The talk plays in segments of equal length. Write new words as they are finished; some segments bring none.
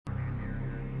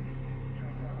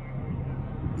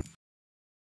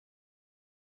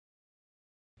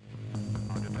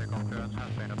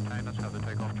let's have the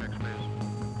takeoff checks, please.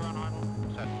 Burn idle.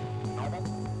 Set. Normal.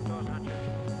 Doors hatches.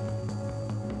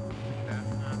 There.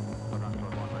 And put on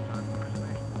toward one by time.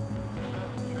 Reservation. Set.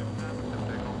 Shift. And set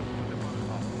takeoff. Zip on the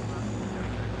top.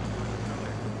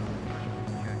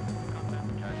 Okay. Content.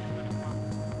 Check. Lift one.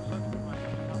 Set. Right.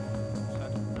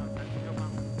 Set. Now set. Your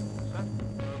man. Set.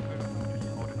 Good.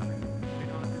 Ordinary. Speed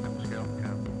on. Pick up the scale.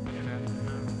 Cap. Fidget head.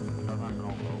 And does not an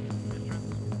all-blow.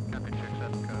 Instruments. Captain check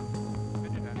set. Curve.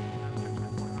 Fidget head. And check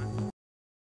set. 49.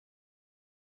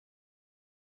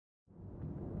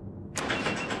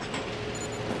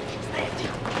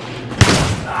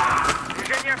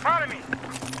 Движение фарами!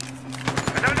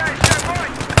 Подавляющий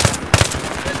огонь!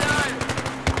 Стреляю!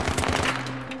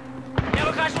 Я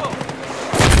выхожу!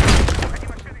 Они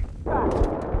машины!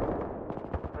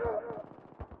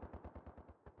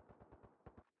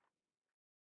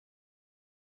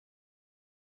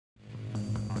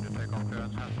 Roger, takeoff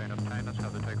clearance has been obtained. Let's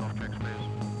have the takeoff checks, please.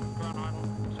 Burn idle.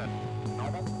 Set.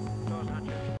 Normal. Doors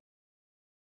hatches.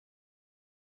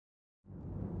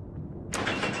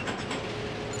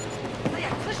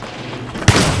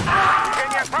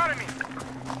 Движение фарами!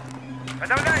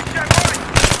 Подавляющий огонь!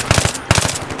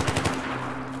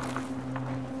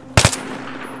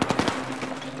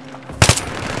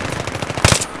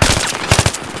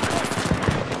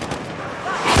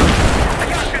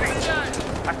 Они машины!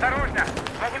 Осторожно!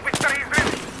 Могут быть вторые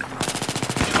взрывы!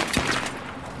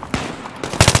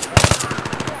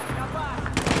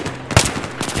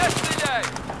 Я стреляю!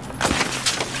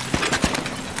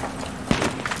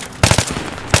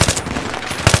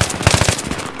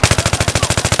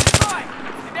 Стой!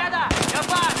 Ребята! Я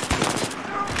пас!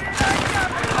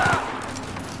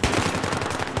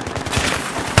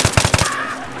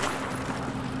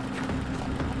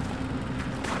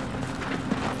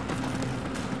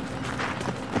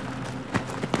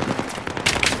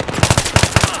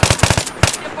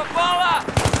 Не попало!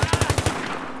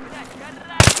 Блядь,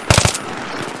 карась!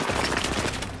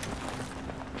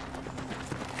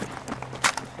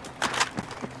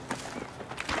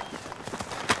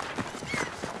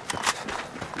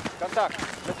 Контакт!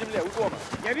 На земле, у дома!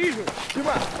 Я вижу!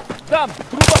 Дима! Там!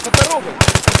 Труба под дорогой!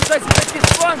 Попытайся зайти с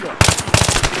фланга!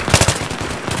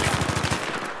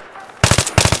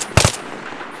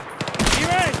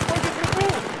 Иван, сколько трубу!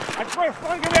 Открой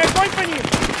фланговый огонь по ним!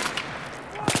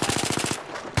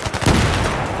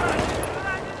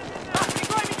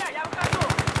 Прикрой меня, я выхожу!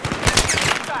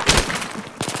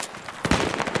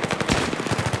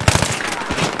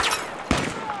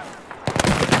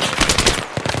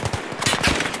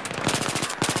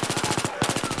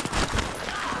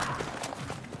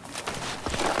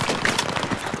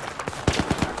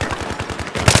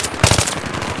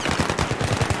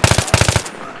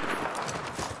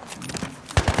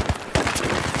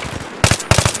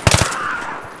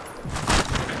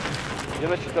 Я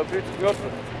насчитал 30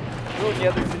 мертвых. Ну,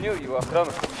 недооценил его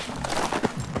охрану.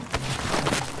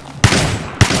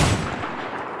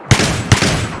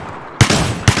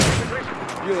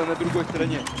 Било на другой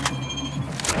стороне.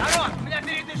 Народ, у меня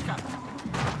передышка!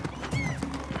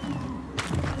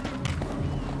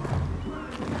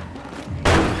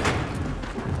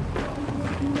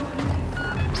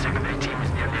 Secondary team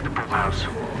is nearly the pool house.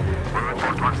 We'll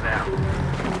report once there.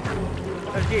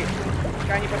 Подожди,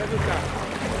 пока они подойдут к нам.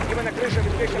 Дима на крыше,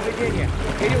 обеспечь наблюдение.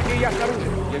 Кирилл, ты и я снаружи.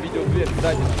 Я видел дверь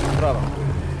сзади, справа.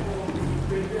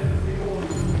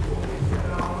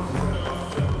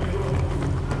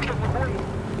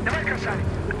 Давай, красавец.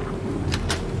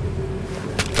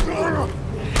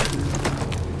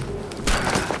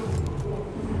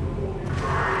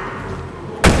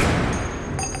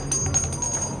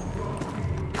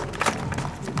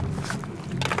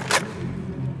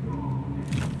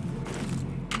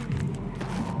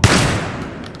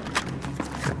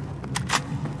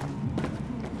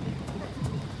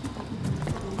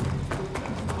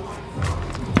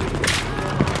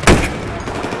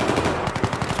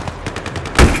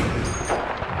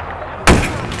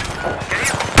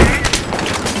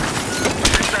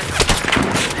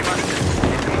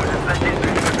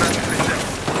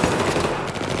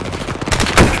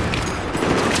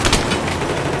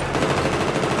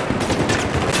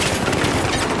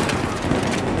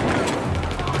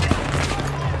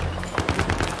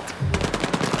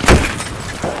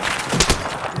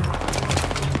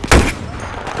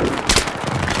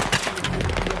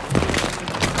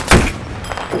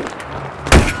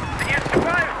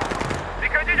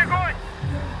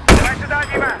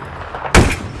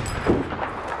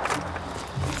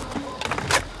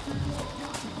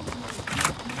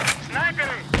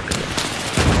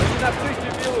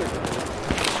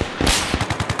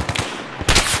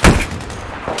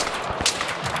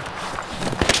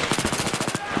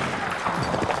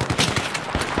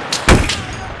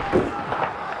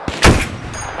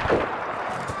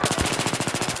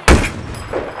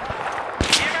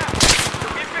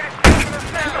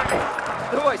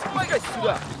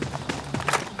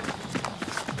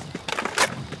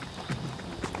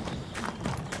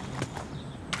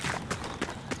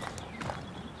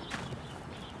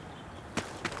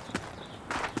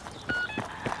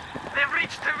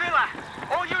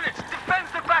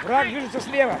 Враг движется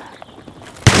слева.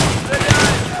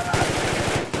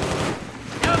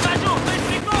 Я ухожу! Вы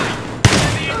прикрой!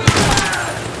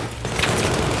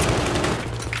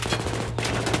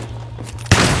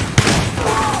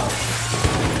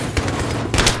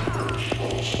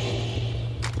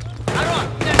 Народ!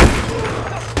 Я вышел!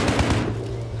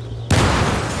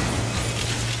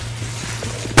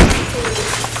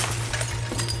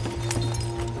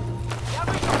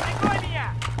 Прикрой меня!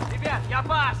 Ребят, я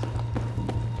пас!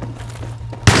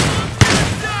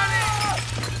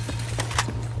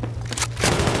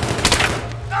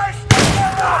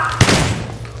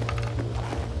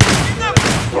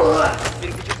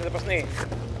 Переключите запасные.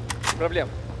 Проблем.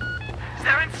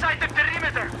 They're inside the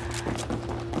perimeter.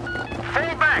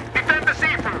 Fall back. Defend the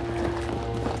seafood.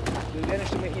 Вы уверены,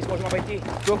 что мы их не сможем обойти?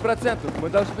 100%. Мы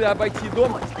должны обойти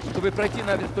дом, чтобы пройти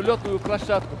на вертолетную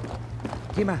площадку.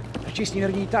 Дима, очисти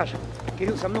верхний этаж.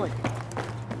 Кирилл со мной.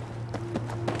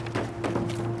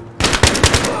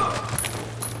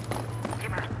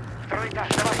 Дима, второй этаж,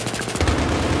 давай.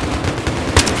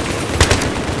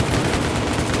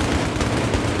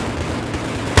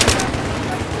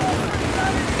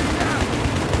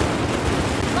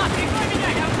 Влад, прикрой меня!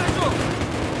 Я ухожу!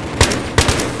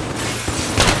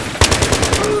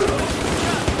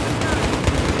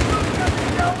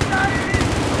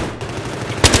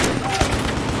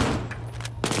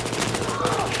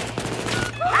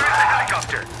 Where is the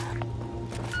helicopter?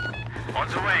 On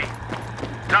the way.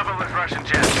 Double with Russian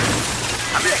jets.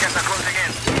 Americans are closing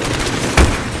in.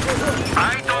 I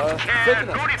don't care.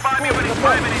 Notify me when it's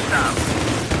 5 minutes down.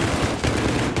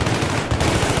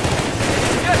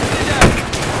 Я стреляю!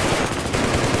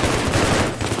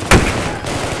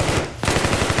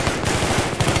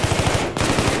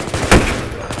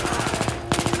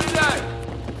 Стреляю!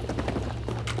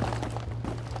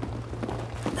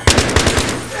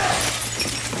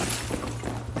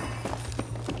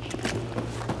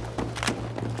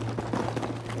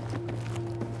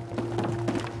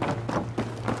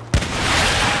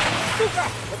 Сука!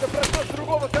 Это прошло с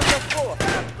другого конца пола.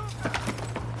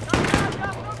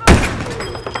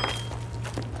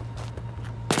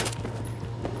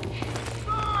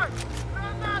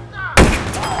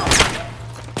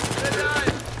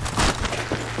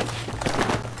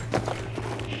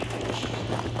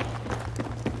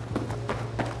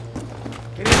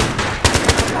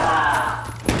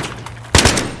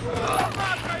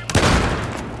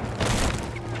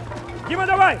 Дима,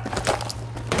 давай!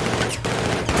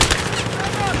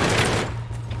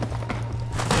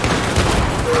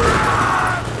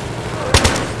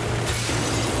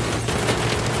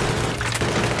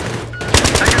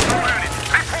 Second floor unit.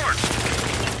 Report.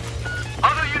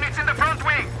 Other units in the front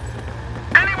wing.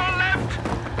 Anyone left?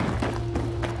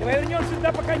 Давай вернемся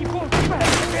сюда, пока не полностью. Дима,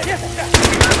 резко!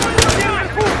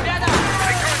 Рядом!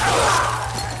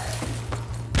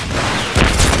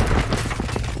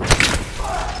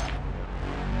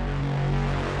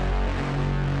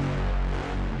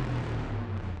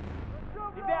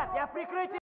 Ребят, я в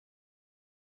прикрытии!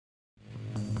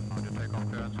 Roger, takeoff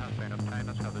clearance has been obtained.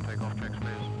 Let's have the takeoff checks,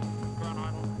 please. Ground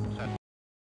idle. Set.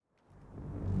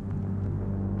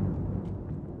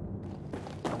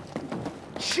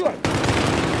 Черт!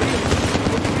 Блин,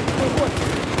 вот.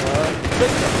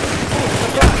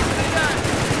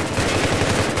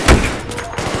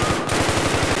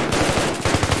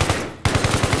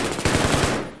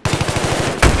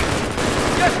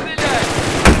 Я стреляю!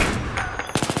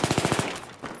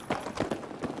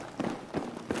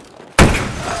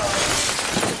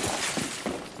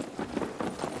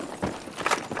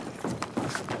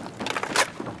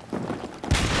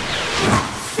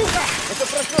 Это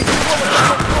прошло с другого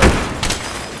конца пола.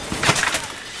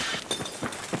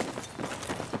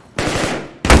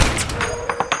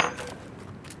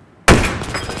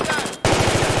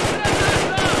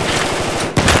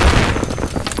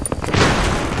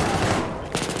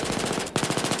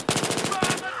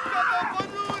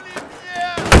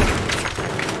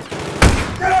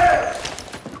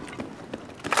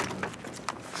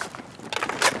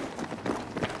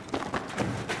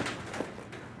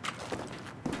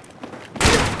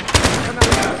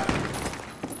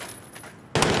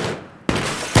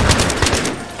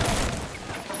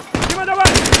 Дима, давай!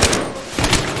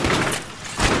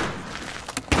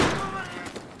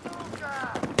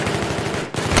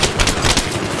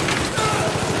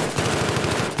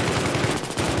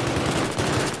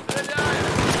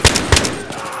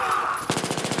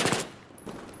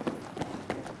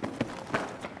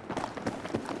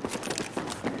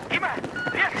 Дима,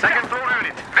 second floor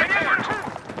unit. Report.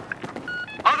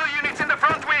 Other units in the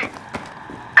front wing.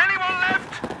 Anyone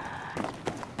left?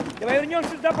 Давай вернемся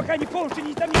сюда, пока не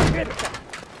полностью там не спрятаться.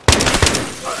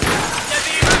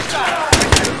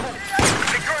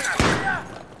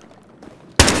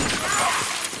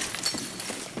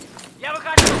 Я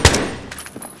выхожу!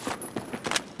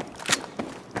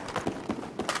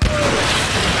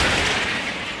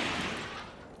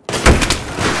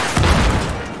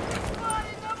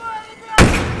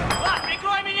 Влад,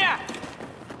 прикрой меня!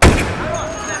 Хорош,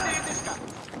 это передышка!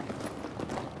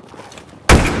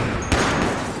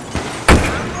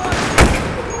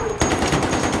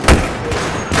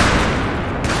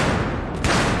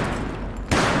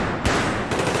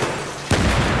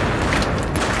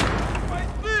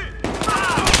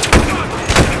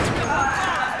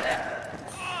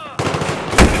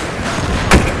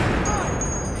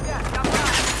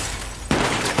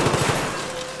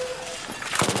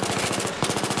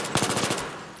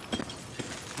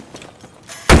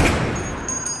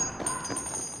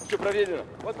 Все проверено.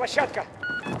 Вот площадка.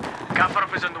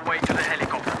 Gafarov is on the way to the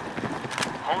helicopter.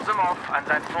 Hold them off and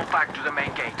then fall back to the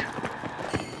main gate.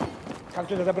 Как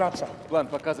туда добраться? План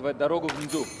показывает дорогу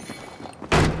внизу.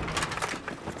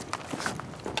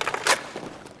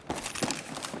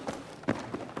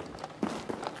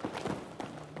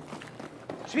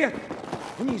 Свет!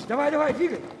 Вниз! Давай, давай,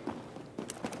 двигай!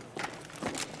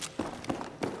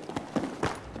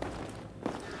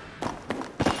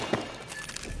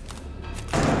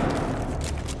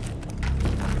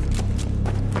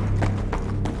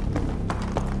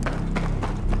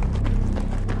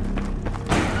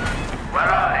 Where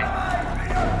are they?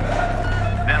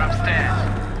 They're upstairs.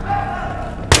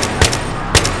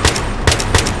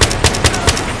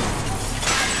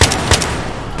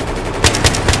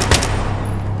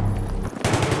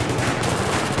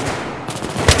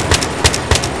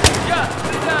 Я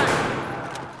стреляю!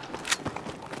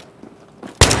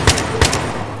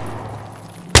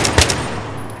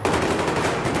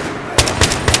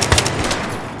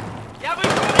 Я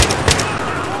выхожу!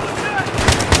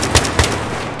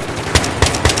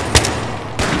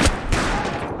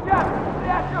 Я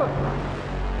прячусь!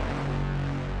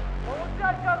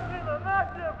 Получай картину, на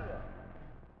землю!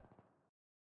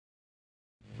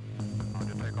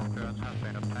 Roger, takeoff clearance has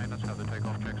been obtained. Let's have the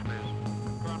takeoff checks, please.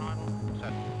 Ground idle.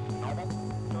 Set. Normal.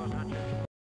 Doors hatches.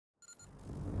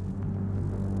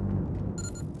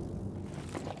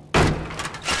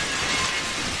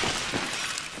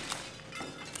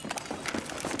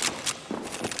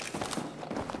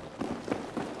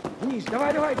 Вниз!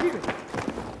 Давай, давай, двигай!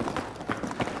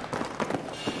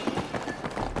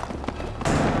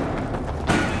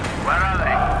 Where are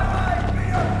they?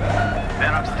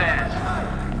 They're upstairs.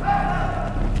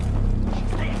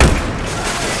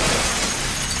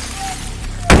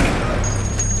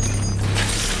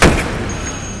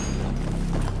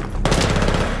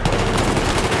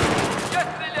 Я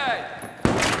стреляю!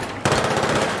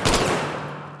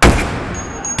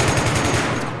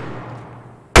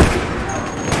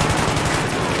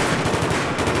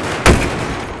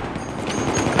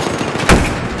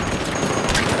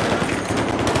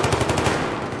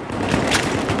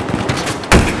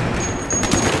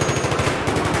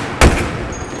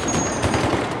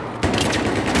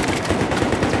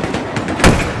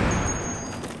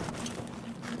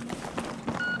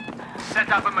 Set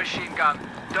up a machine gun.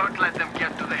 Don't let them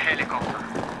get to the helicopter.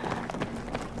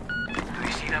 Do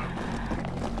you see them?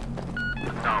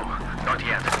 No, not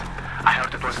yet. I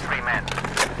heard it was 3 men.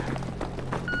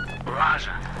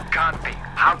 Raja, can't be.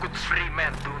 How could 3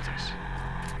 men do this?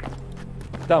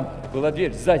 Там была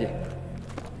дверь сзади.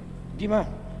 Дима,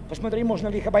 посмотри, можно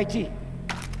ли их обойти.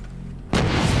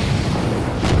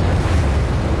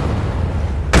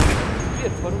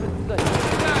 Дверь вооружен сзади.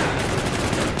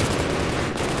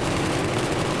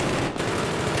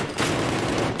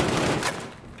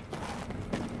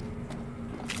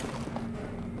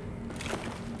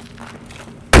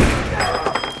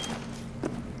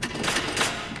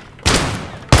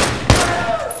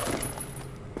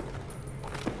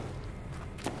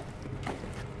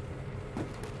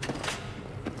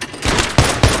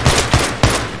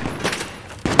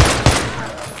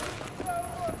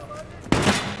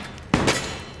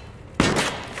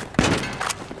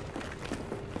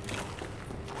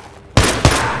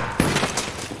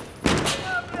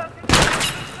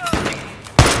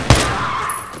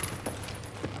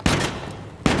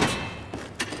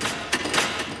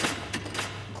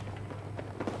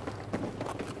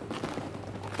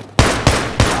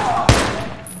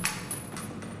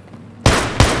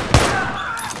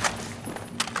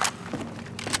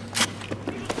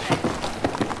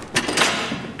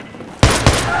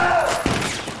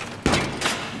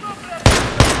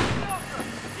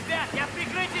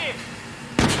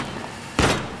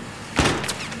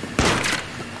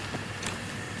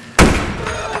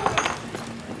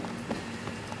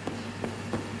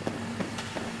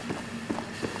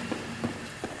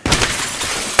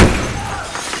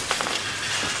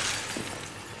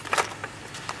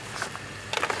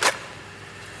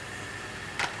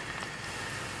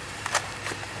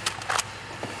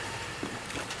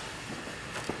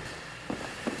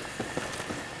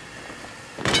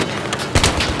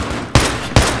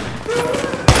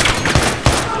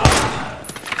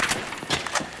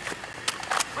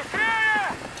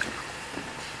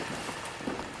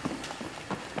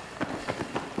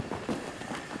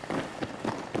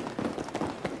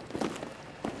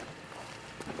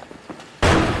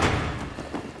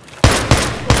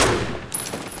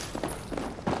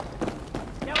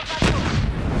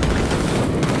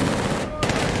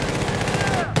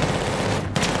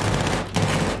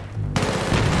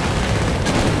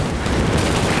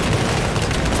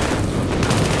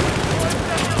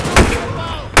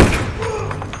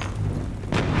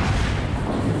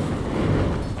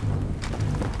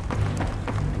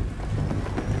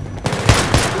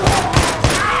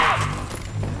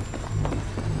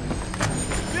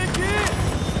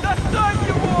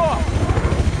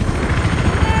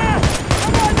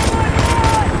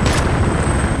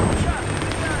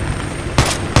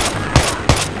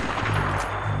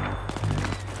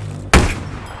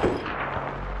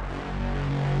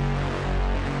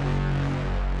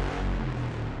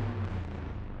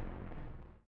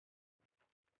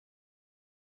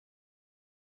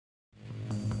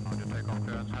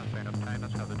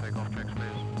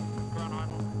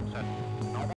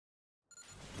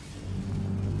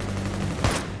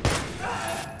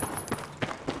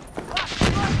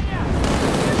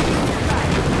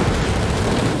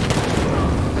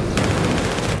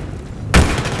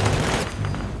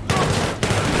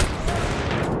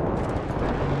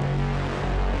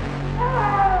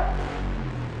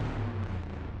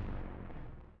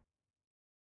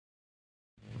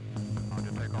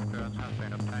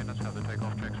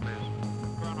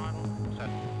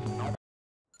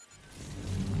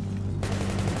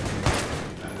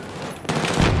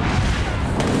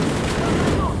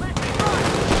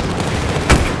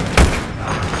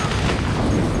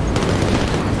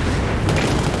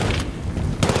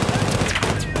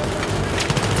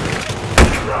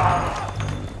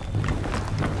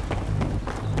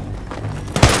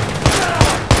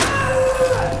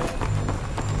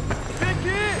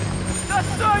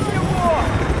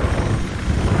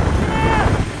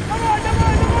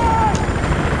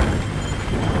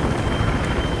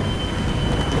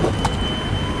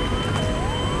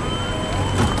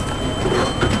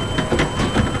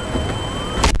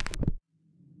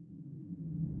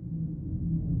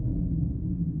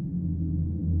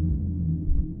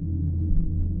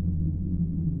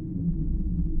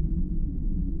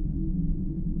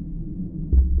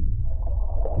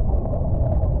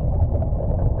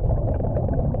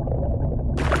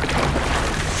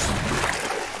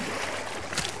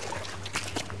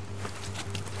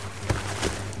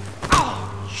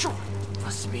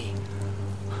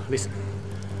 Listen.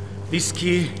 This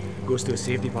key goes to a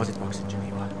safe deposit box in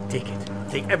Geneva. Take it.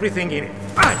 Take everything in it.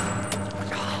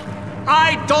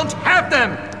 I don't have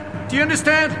them! Do you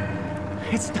understand?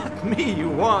 It's not me you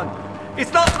want.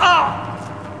 It's not...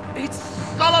 It's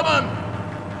Solomon!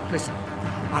 Listen,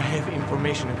 I have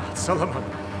information about Solomon.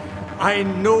 I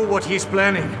know what he's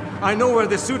planning. I know where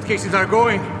the suitcases are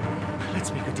going.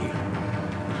 Let's make a deal.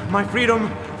 My freedom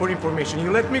for information.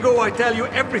 You let me go, I tell you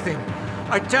everything.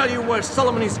 I tell you where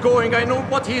Solomon is going. I know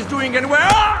what he's doing and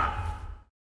where...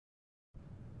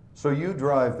 So you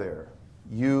drive there.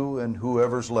 You and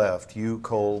whoever's left, you,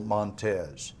 Cole,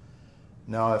 Montez.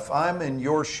 Now, if I'm in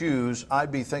your shoes,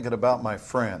 I'd be thinking about my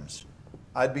friends.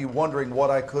 I'd be wondering what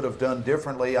I could have done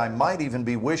differently. I might even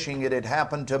be wishing it had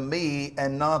happened to me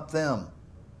and not them.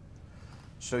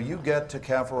 So you get to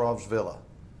Kafarov's villa,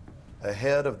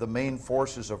 ahead of the main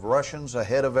forces of Russians,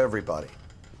 ahead of everybody.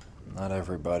 Not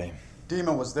everybody.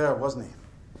 Dima was there, wasn't he?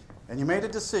 And you made a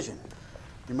decision.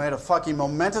 You made a fucking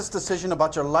momentous decision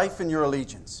about your life and your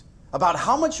allegiance. About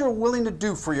how much you're willing to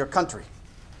do for your country.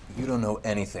 You don't know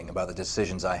anything about the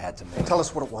decisions I had to make. Tell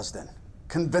us what it was then.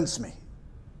 Convince me.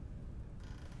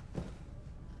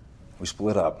 We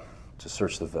split up to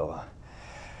search the villa.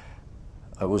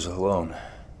 I was alone.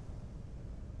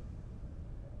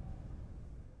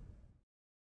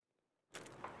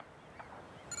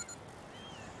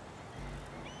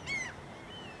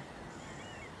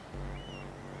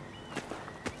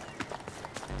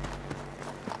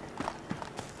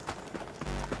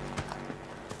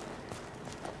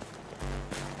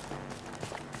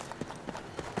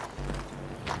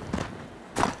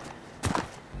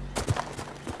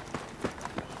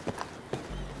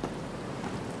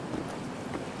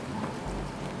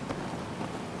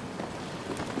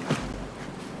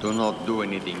 Do not do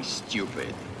anything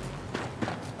stupid.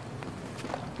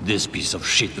 This piece of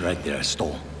shit right there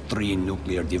stole 3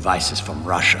 nuclear devices from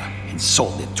Russia and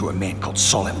sold it to a man called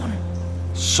Solomon.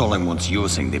 Solomon's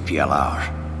using the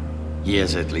PLR. He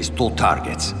has at least 2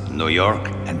 targets, New York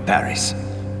and Paris.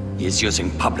 He is using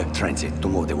public transit to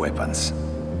move the weapons.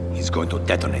 He's going to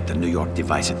detonate the New York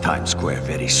device at Times Square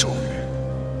very soon.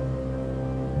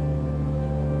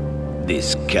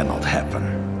 This cannot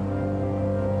happen.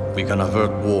 We can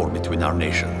avert war between our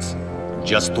nations.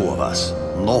 Just 2 of us.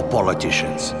 No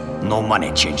politicians. No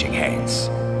money changing hands.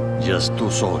 Just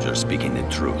 2 soldiers speaking the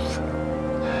truth.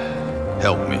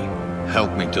 Help me.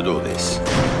 Help me to do this.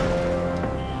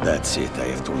 That's it. I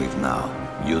have to leave now.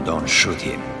 You don't shoot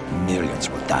him. Millions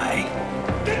will die.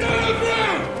 Get down on the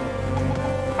ground!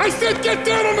 I said get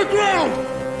down on the ground!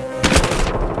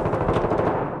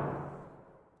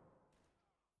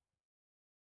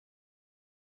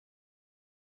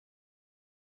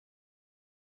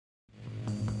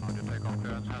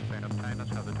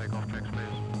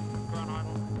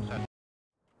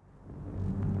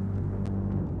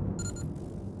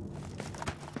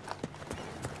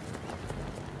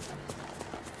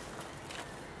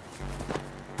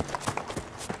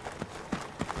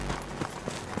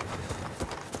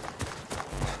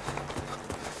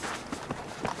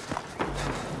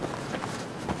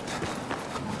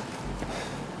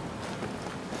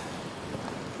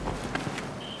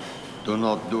 Do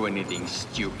not do anything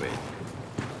stupid.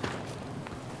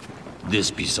 This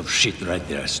piece of shit right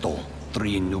there stole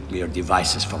 3 nuclear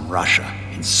devices from Russia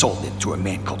and sold it to a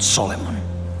man called Solomon.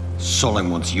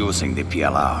 Solomon's using the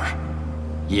PLR.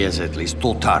 He has at least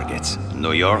 2 targets,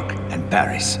 New York and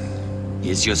Paris. He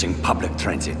is using public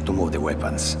transit to move the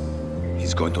weapons.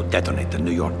 He's going to detonate the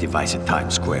New York device at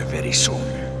Times Square very soon.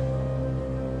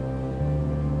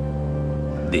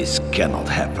 This cannot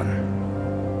happen.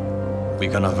 We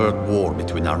can avert war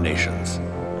between our nations.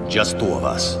 Just 2 of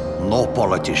us. No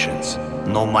politicians.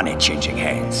 No money changing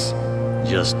hands.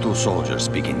 Just 2 soldiers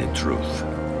speaking the truth.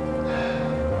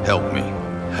 Help me.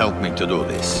 Help me to do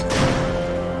this.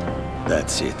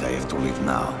 That's it. I have to leave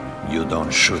now. You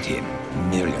don't shoot him.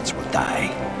 Millions will die.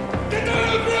 Get down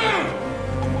on the ground!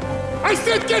 I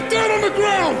said get down on the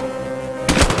ground!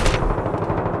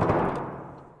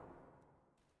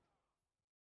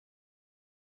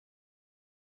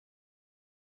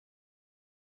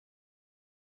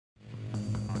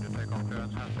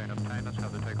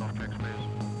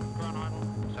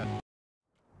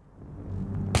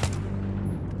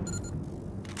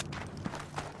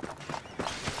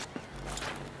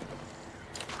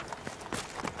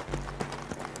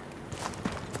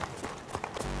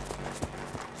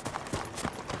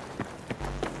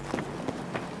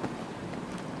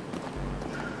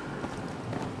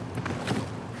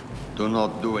 Do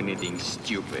not do anything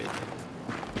stupid.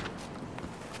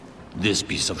 This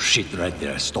piece of shit right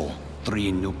there stole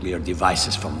 3 nuclear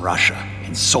devices from Russia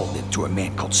and sold it to a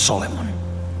man called Solomon.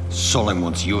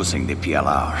 Solomon's using the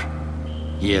PLR.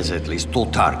 He has at least 2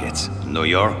 targets, New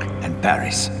York and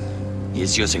Paris.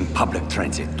 He's using public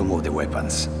transit to move the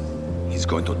weapons. He's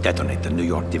going to detonate the New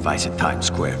York device at Times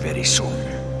Square very soon.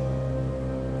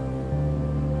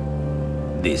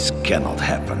 This cannot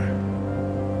happen.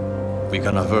 We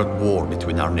can avert war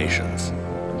between our nations.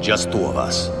 Just 2 of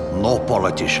us. No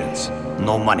politicians.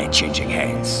 No money changing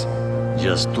hands.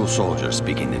 Just 2 soldiers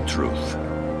speaking the truth.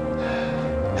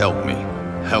 Help me.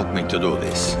 Help me to do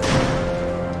this.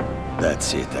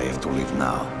 That's it. I have to leave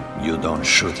now. You don't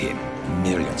shoot him.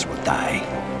 Millions will die.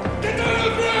 Get down on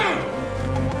the ground!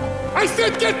 I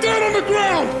said get down on the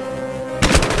ground!